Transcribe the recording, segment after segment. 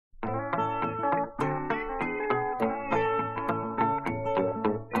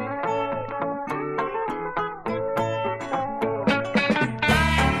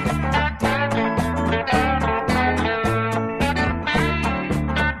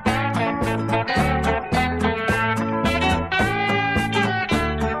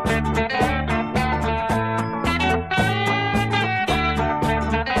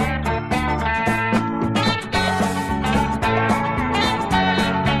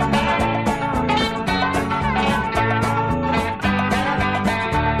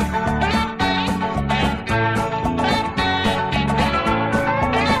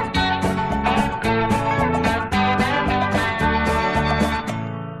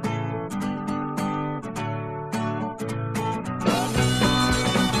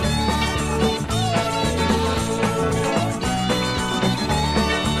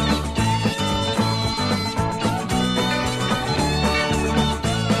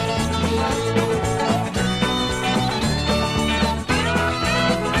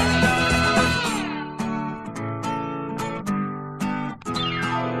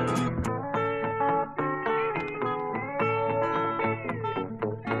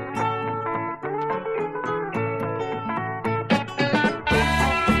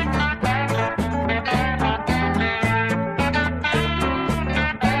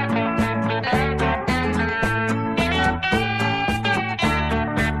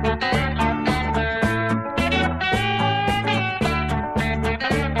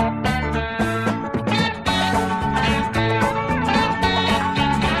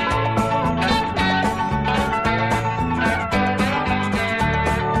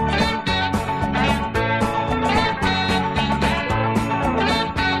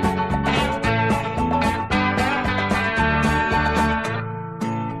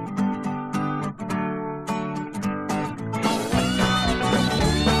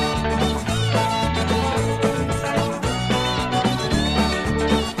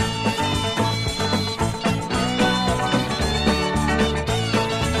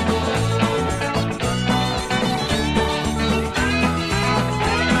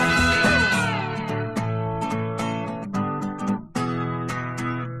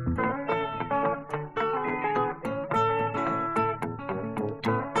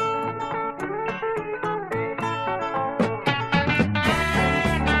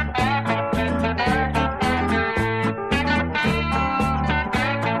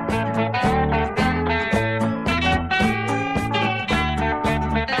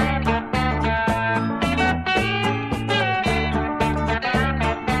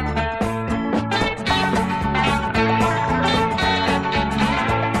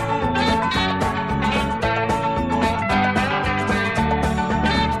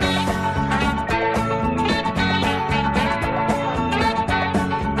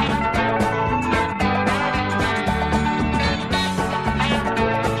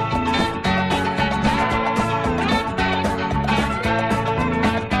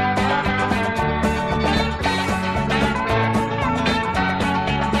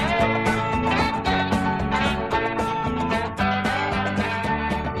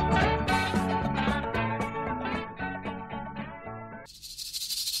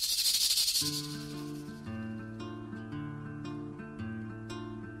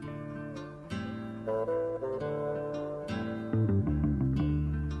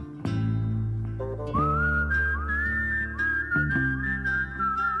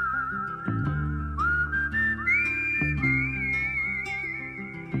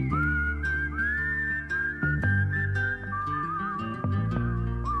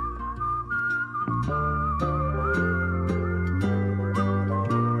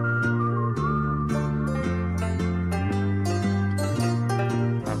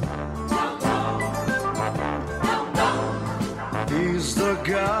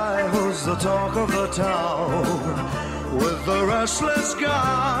talk of the town with the restless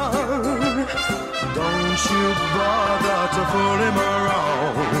gun. Don't you bother to fool him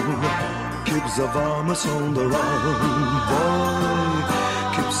around. Keeps the varmints on the run, boy.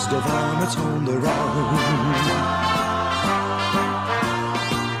 Keeps the varmints on the run.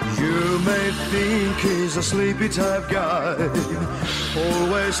 You may think he's a sleepy type guy,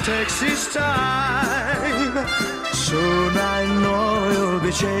 always takes his time. Soon I know you'll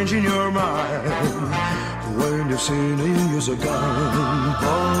be changing your mind when you've seen him use a gun,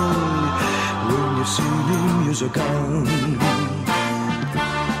 boy. When you've seen him use a gun.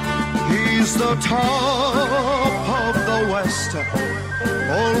 He's the top of the West,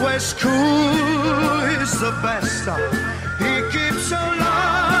 always cool, he's the best. He keeps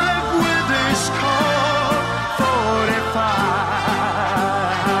alive with his Colt 45.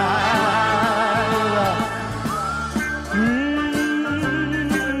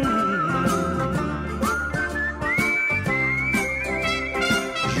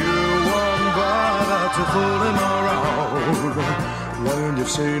 You won't bother to fool him around when you've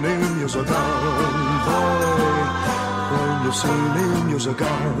seen him use a gun, boy. When you've seen him use a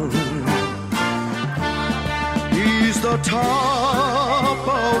gun. He's the top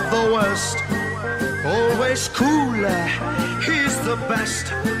of the West, always cool, he's the best.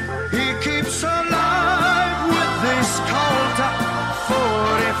 He keeps alive with this Colt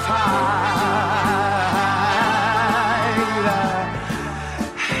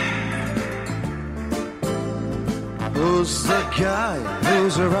 45. Who's the guy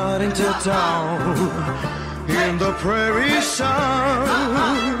who's riding to town in the prairie sun?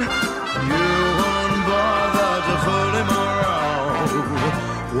 You won't bother to fool him around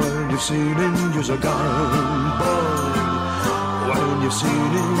when you've seen him use a gun, boy. When you've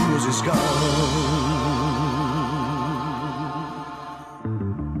seen him use his gun.